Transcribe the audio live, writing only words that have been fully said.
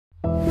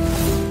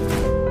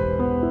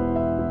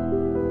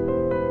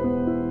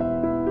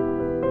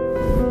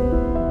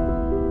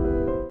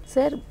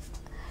Sir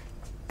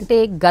అంటే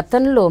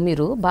గతంలో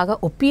మీరు బాగా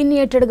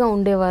ఒపీనియేటెడ్గా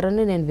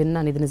ఉండేవారని నేను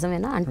విన్నాను, ఇది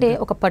నిజమేనా? అంటే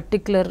ఒక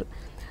పర్టిక్యులర్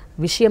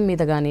విషయం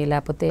మీద కానీ,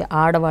 లేకపోతే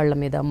ఆడవాళ్ళ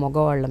మీద,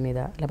 మగవాళ్ళ మీద,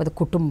 లేకపోతే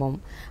కుటుంబం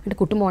అంటే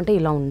కుటుంబం అంటే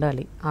ఇలా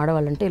ఉండాలి,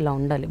 ఆడవాళ్ళంటే ఇలా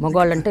ఉండాలి,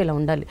 మగవాళ్ళంటే ఇలా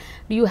ఉండాలి.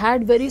 You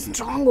had very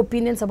strong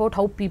opinions about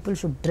how people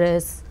should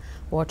dress,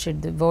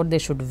 what they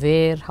should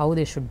wear, how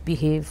they should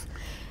behave.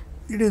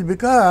 It is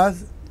because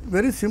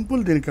very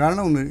simple. దీనికి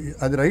కారణం ఉంది,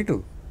 అది రైటు.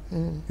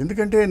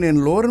 ఎందుకంటే నేను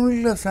లోవర్ మిడిల్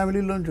క్లాస్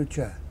ఫ్యామిలీలోంచి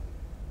వచ్చా.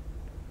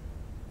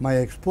 My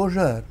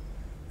exposure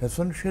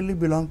essentially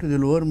belong to the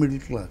lower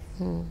middle class.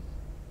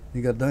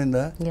 నీకు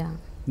అర్థమైందా?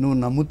 నువ్వు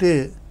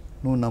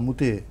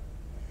నమ్మితే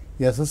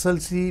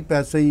ఎస్ఎస్ఎల్సి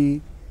పాస్ అయ్యి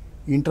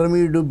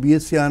ఇంటర్మీడియట్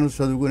బీఎస్సీ ఆనర్స్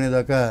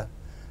చదువుకునేదాకా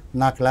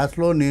నా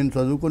క్లాస్లో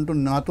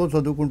నాతో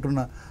చదువుకుంటున్న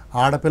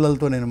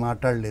ఆడపిల్లలతో నేను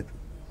మాట్లాడలేదు.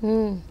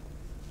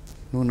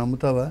 నువ్వు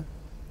నమ్ముతావా?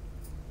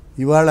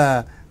 ఇవాళ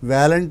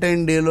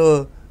వ్యాలంటైన్ డేలో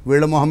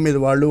వీళ్ళ మొహం మీద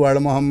వాళ్ళు, వాళ్ళ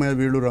మొహం మీద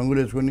వీళ్ళు రంగులు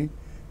వేసుకొని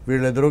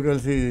వీళ్ళిద్దరూ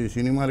కలిసి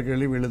సినిమాలకు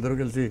వెళ్ళి, వీళ్ళిద్దరూ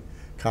కలిసి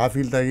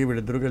కాఫీలు తాగి,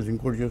 వీళ్ళిద్దరూ కలిసి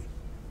ఇంకోటి చేసి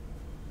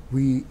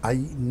I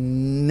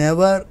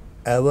never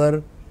ever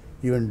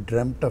even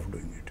dreamt of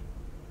doing it.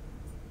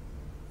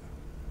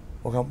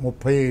 ఒక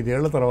 35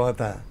 ఏళ్ల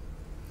తర్వాత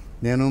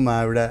నేను, మా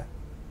ఆవిడ,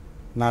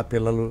 నా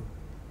పిల్లలు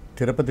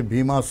తిరుపతి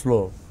భీమాస్లో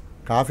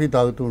కాఫీ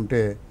తాగుతూ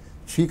ఉంటే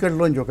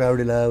చీకటిలోంచి ఒక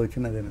ఆవిడ ఇలా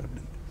వచ్చి అదే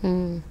నిలబడింది.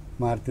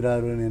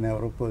 మారుతిరావు, నేను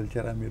ఎవరో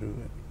పోల్చారా మీరు?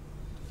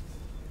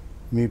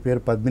 మీ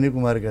పేరు పద్మిని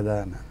కుమార్ కదా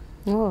అన్న.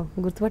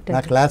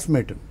 నా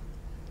క్లాస్మేట్.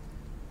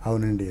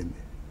 అవునండి అండి.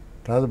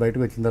 తర్వాత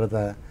బయటకు వచ్చిన తర్వాత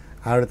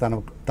ఆవిడ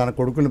తన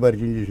కొడుకుని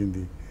పరిచయం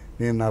చేసింది,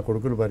 నేను నా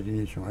కొడుకుని పరిచయం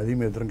చేసాం. అది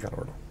మీ ఇద్దరం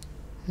కలవడం.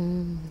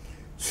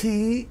 See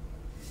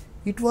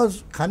it was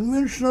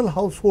conventional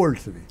house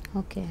holds. ఇవి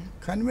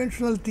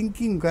కన్వెన్షనల్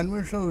థింకింగ్,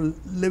 కన్వెన్షనల్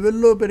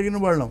లెవెల్లో పెరిగిన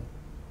వాళ్ళం.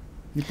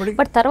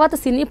 బట్ తర్వాత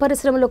సినీ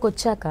పరిశ్రమలోకి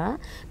వచ్చాక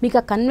మీకు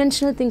ఆ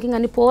కన్వెన్షనల్ థింకింగ్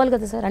అన్ని పోవాలి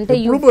కదా సార్? అంటే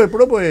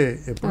ఎప్పుడో పోయి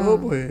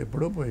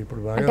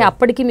ఇప్పుడు అంటే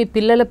అప్పటికి మీ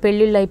పిల్లల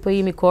పెళ్ళిళ్ళు అయిపోయి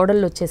మీ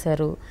కోడళ్ళు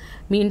వచ్చేసారు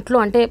మీ ఇంట్లో.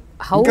 అంటే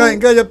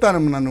ఇంకా చెప్తాను,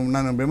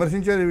 నన్ను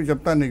విమర్శించేది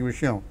చెప్తాను నీకు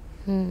విషయం.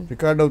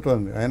 రికార్డ్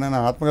అవుతుంది. అయినా నా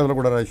ఆత్మకథలు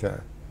కూడా రాశా.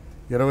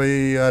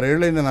 26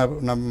 ఏళ్ళైంది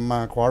మా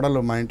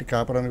కోడలు మా ఇంటికి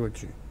కాపురానికి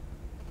వచ్చి.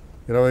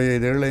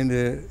 25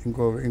 ఏళ్ళైంది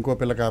ఇంకో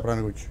పిల్ల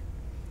కాపురానికి వచ్చి.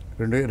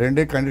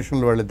 రెండే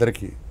కండిషన్లు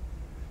వాళ్ళిద్దరికి.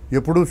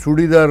 ఎప్పుడు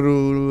చూడీదారు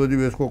అది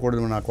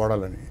వేసుకోకూడదు నా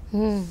కోడలని.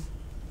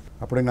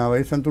 అప్పుడు నా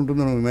వయసు ఎంత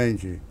ఉంటుందో నువ్వు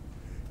విమాయించి.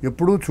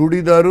 ఎప్పుడు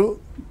చూడీదారు,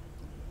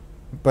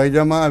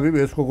 పైజామా అవి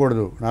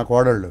వేసుకోకూడదు నా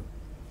కోడళ్ళు.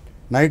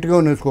 నైట్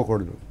గౌన్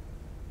వేసుకోకూడదు.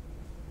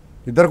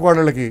 ఇద్దరు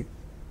కోడళ్ళకి,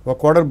 ఒక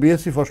కోడలు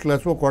బీఎస్సీ ఫస్ట్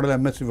క్లాసు, ఒక కోడలు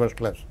ఎంఎస్సీ ఫస్ట్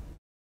క్లాస్.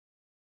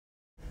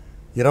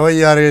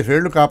 26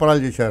 ఏళ్ళు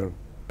కాపరాలు చేశారు.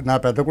 నా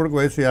పెద్ద కొడుకు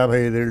వయసు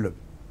 55 ఏళ్ళు,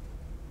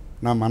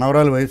 నా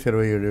మనవరాలు వయసు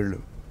 27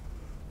 ఏళ్ళు.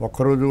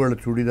 ఒక్కరోజు వాళ్ళు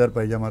చూడీదారు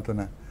పైజామాతో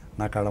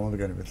నా కళ్ళ ముందు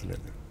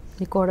కనిపించలేదు.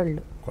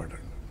 కోడళ్ళు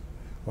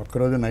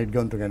ఒక్కరోజు నైట్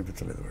గౌన్తో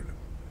కనిపించలేదు వాళ్ళు.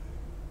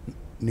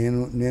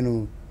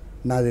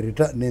 నాది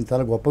నేను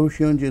చాలా గొప్ప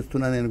విషయం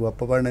చేస్తున్నా, నేను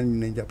గొప్పవాడిని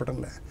నేను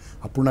చెప్పటంలే.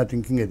 అప్పుడు నా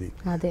థింకింగ్ అది.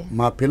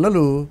 మా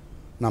పిల్లలు,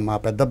 మా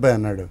పెద్ద అబ్బాయి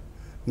అన్నాడు,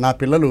 నా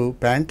పిల్లలు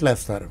ప్యాంట్లు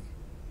వేస్తారు,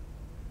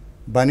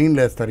 బనీన్లు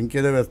వేస్తారు,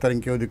 ఇంకేదో వేస్తారు,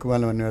 ఇంకేదో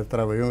దిక్కుమాలం అన్నీ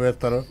వేస్తారు. అవి ఏం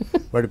వేస్తారో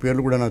వాడి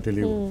పేర్లు కూడా నాకు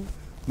తెలియదు.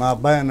 మా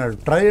అబ్బాయి అన్నాడు,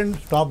 try and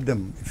stop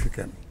them if you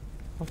can,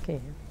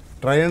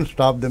 try and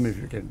stop them if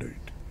you can do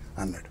it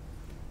అన్నాడు.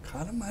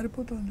 కాలం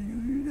మారిపోతుంది.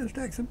 You just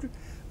accept it.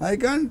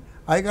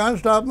 I can't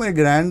stop my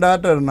grand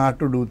daughter not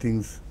to do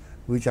things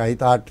which I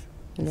thought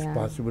it's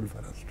possible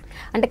for us.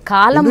 అంటే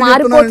కాలం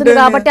మారిపోతుంది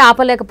కాబట్టి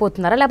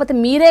ఆపలేకపోతున్నారా, లేకపోతే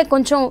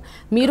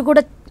మీరు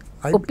కూడా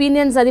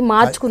opinions అది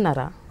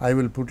మార్చుకున్నారా? I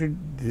will put it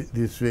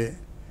this way.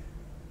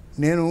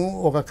 నేను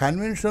ఒక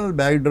కన్వెన్షనల్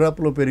బ్యాక్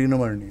డ్రాప్లో పెరిగిన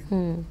వాడిని.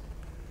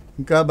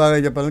 ఇంకా బాగా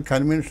చెప్పాలంటే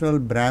కన్వెన్షనల్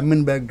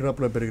బ్రాహ్మిన్ బ్యాక్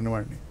డ్రాప్లో పెరిగిన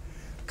వాడిని.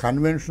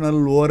 Conventional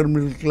lower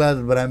middle class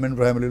Brahmin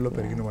ఫ్యామిలీలో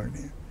పెరిగిన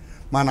వాడిని.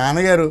 మా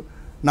నాన్నగారు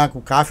నాకు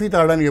కాఫీ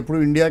తాగడానికి ఎప్పుడు,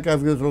 ఇండియా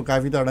కాఫీ హౌస్లో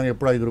కాఫీ తాగడానికి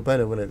ఎప్పుడు 5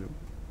 రూపాయలు ఇవ్వలేదు.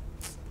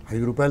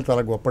 5 రూపాయలు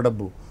చాలా గొప్ప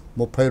డబ్బు.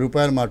 30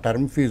 రూపాయలు మా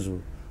టర్మ్ ఫీజు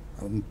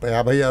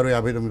 56,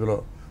 59లో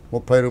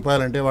 30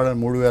 రూపాయలు అంటే వాళ్ళ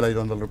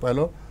 3,500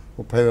 రూపాయలు,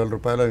 30,000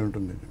 రూపాయలు అయి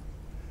ఉంటుంది.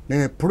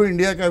 నేను ఎప్పుడు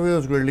ఇండియా కాఫీ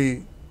హౌస్కి వెళ్ళి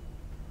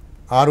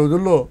ఆ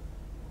రోజుల్లో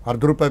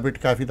 ₹1 పెట్టి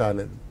కాఫీ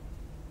తాగలేదు.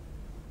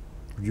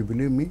 You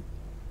believe me?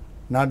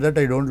 Not that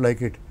I don't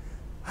like it.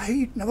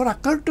 It never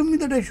occurred to me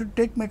that I should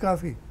take my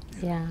coffee.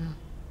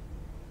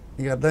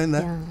 నీకు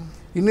అర్థమైందా?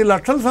 ఇన్ని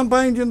లక్షలు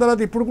సంపాదించిన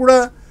తర్వాత ఇప్పుడు కూడా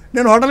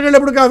నేను హోటల్కి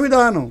వెళ్ళినప్పుడు కాఫీ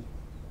తాగాను.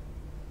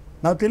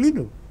 నాకు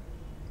తెలీదు.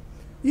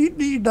 It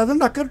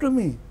doesn't occur to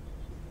me.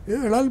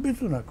 ఎలా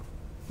అనిపిస్తుంది నాకు,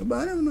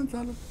 బాగానే ఉన్నాను,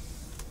 చాలా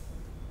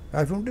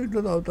కాఫీ ఉంటే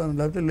ఇంట్లో తాగుతాను,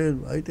 లేకపోతే లేదు.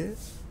 అయితే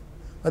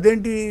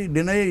అదేంటి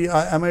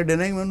am I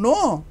denying? No,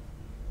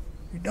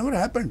 it never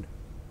happened.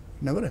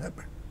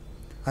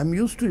 I'm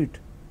used to it.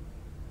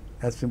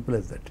 As simple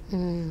as that.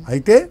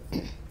 అయితే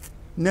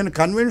నేను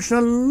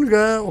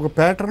కన్వెన్షనల్గా ఒక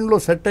ప్యాటర్న్లో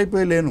సెట్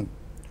అయిపోయి లేను.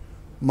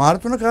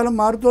 మారుతున్న కాలం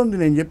మారుతోంది.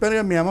 నేను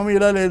చెప్పానుగా, మీ అమ్మమ్మ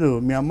ఇలా లేదు,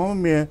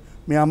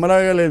 మీ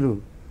అమ్మలాగా లేదు,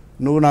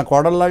 నువ్వు నా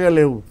కోడల్లాగా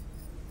లేవు.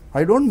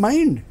 I don't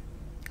mind.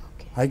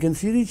 I can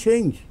see the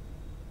change.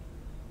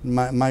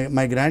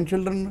 My grand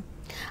children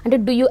అంటే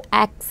do you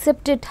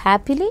accept it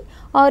happily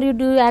are you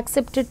do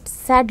accept it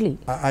sadly?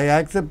 I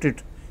accept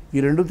it.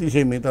 ఈ రెండు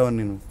తీసేయి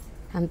మిగతావని.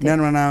 అంతే.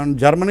 నేను నా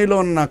జర్మనీలో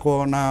ఉన్న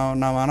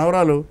నా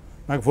మనవరాలు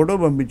నాకు ఫోటో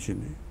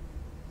పంపించింది.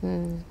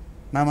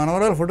 నా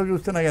మనవరాలు ఫోటో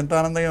చూస్తే నాకు ఎంత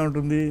ఆనందంగా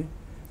ఉంటుంది.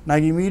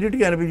 నాకు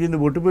ఇమీడియట్గా అనిపించింది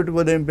బొట్టు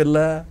పెట్టుకోదేం పిల్ల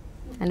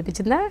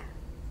అనిపించిందా?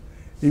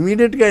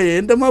 ఇమీడియట్గా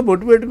ఏంటమ్మా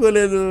బొట్టు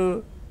పెట్టుకోలేదు.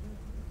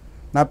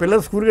 నా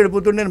పిల్లలు స్కూల్కి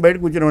వెళ్ళిపోతుండే నేను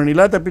బయటకు కూర్చునేవాడిని,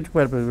 ఇలా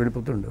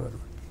వెళ్ళిపోతుండేవారు.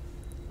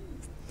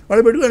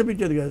 వాళ్ళు పెట్టుకు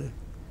అనిపించేది కాదు.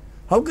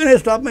 How can I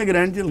stop my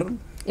grand children?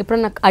 ఇప్పుడు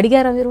నాకు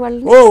అడిగారా మీరు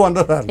వాళ్ళు?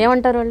 100 సార్లు.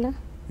 ఏమంటారు వాళ్ళు?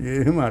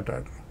 ఏమి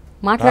మాట్లాడరు.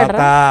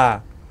 మాట్లాడరా?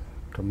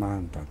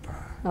 కమాన్ తాత.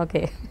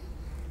 Okay.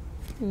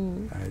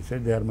 I said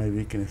they are my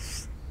weakness.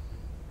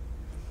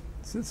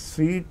 It's a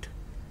sweet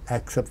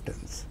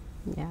acceptance.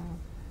 Yeah.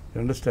 You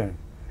understand?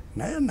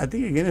 I have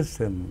nothing against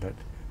them. That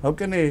how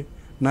can I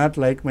not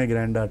like my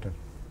granddaughter?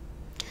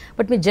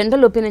 But me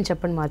general opinion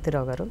చెప్పండి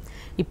మారుతిరావు గారు.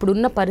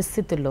 ఇప్పుడున్న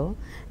పరిస్థితుల్లో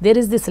there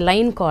is this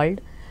line called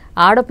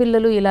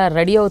ఆడపిల్లలు ఇలా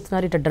ready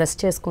అవుతున్నారు, ఇట్లా dress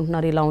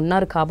చేసుకుంటున్నారు, ఇలా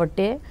ఉన్నారు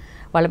కాబట్టే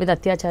వాళ్ళ మీద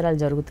అత్యాచారాలు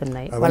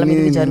జరుగుతున్నాయి, వాళ్ళ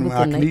మీద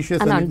జరుగుతున్నాయి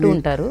అని అంటూ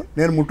ఉంటారు.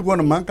 నేను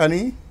ముట్టుకోనమ్మా,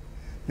 కానీ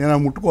నేను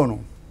ముట్టుకోను.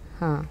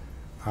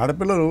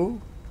 ఆడపిల్లలు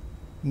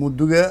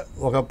ముద్దుగా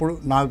ఒకప్పుడు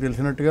నాకు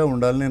తెలిసినట్టుగా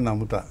ఉండాలని నేను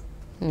నమ్ముతా.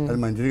 అది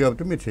మంచిది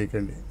కాబట్టి మీరు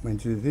చేయకండి,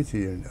 మంచిది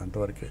చేయండి,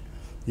 అంతవరకే.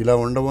 ఇలా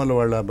ఉండడం వల్ల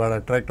వాళ్ళు బాగా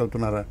అట్రాక్ట్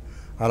అవుతున్నారా,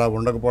 అలా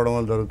ఉండకపోవడం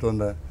వల్ల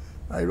జరుగుతుందా?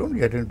 I don't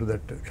get in to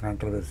that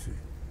controversy.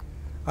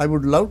 I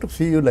would love to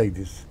see you like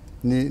this.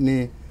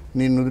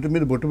 నీ నుదుటి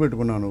మీద బొట్టు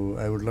పెట్టుకున్నావు నువ్వు.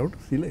 I would love to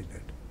see like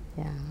that.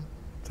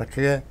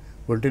 చక్కగా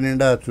ఒంటి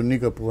నిండా చున్నీ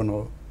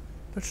కప్పుకున్నావు.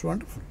 That's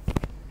wonderful,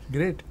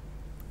 great.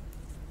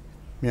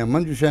 మీ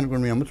అమ్మని చూశాను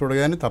అనుకోండి, మీ అమ్మ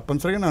చూడగానే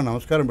తప్పనిసరిగా నాకు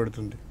నమస్కారం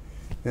పెడుతుంది.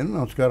 నేను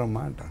నమస్కారం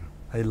అమ్మా అంటాను.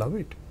 I love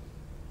it.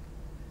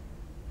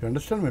 You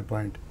understand my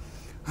point?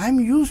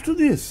 I'm use to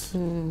this.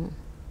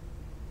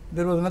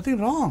 There was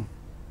nothing wrong.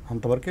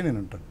 అంతవరకే నేను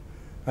ఉంటాను.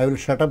 I will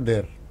shut up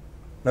there.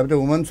 లేకపోతే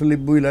ఉమెన్స్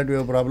లిబ్బు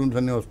ఇలాంటివి ప్రాబ్లమ్స్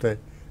అన్నీ వస్తాయి.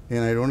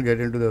 నేను I don't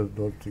get in to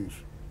those things.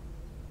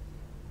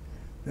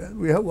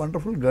 We have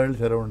wonderful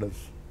girls around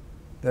us.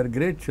 They are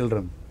great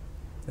children.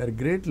 They are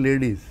great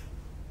ladies.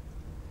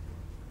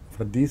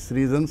 For these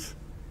reasons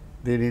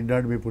they need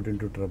not be put in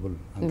to trouble.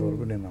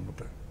 అంతవరకు నేను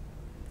నమ్ముతాను.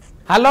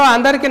 Hello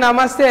అందరికీ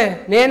నమస్తే.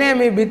 నేనే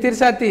మీ బిత్తిరి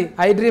Satti.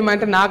 iDream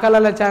అంటే నా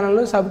కళల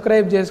ఛానల్ను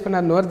సబ్స్క్రైబ్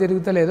చేసుకున్నారు. నోరు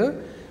తిరుగుతలేదు.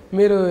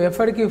 మీరు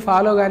ఎప్పటికీ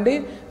ఫాలో కండి.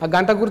 ఆ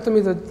గంట గుర్తు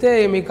మీద వస్తే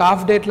మీకు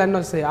హాఫ్ డేట్లు అన్నీ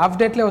వస్తాయి. హాఫ్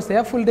డేట్లే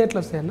వస్తాయా, ఫుల్ డేట్లు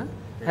వస్తాయన్నా?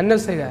 అన్నీ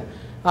వస్తాయి కదా.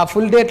 ఆ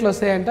ఫుల్ డేట్లు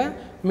వస్తాయంట.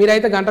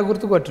 మీరైతే గంట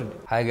గుర్తు కొట్టండి.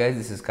 Hi guys,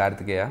 this is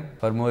Kartikeya.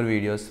 For more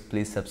videos,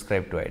 please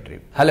subscribe to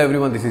iDream. Hello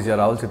everyone, this is your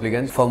Rahul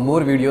Sipligans. For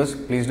more videos,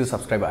 please do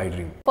subscribe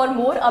iDream. For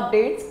more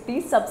updates,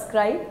 please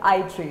subscribe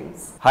iDreams.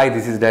 Hi,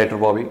 this is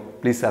Director Bobby.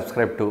 Please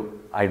subscribe to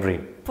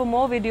iDream. For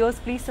more videos,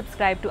 please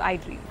subscribe to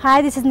iDream. Hi,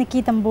 this is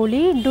Nikki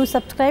Tamboli. Do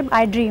subscribe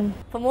iDream.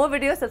 For more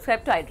videos,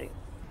 subscribe to iDream.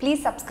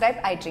 Please subscribe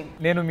iDream.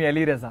 నేను మీ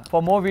అలీ రజా.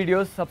 For more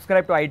videos,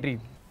 subscribe to iDream.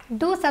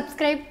 Do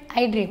subscribe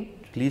iDream.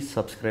 Please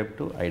subscribe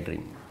to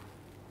iDream.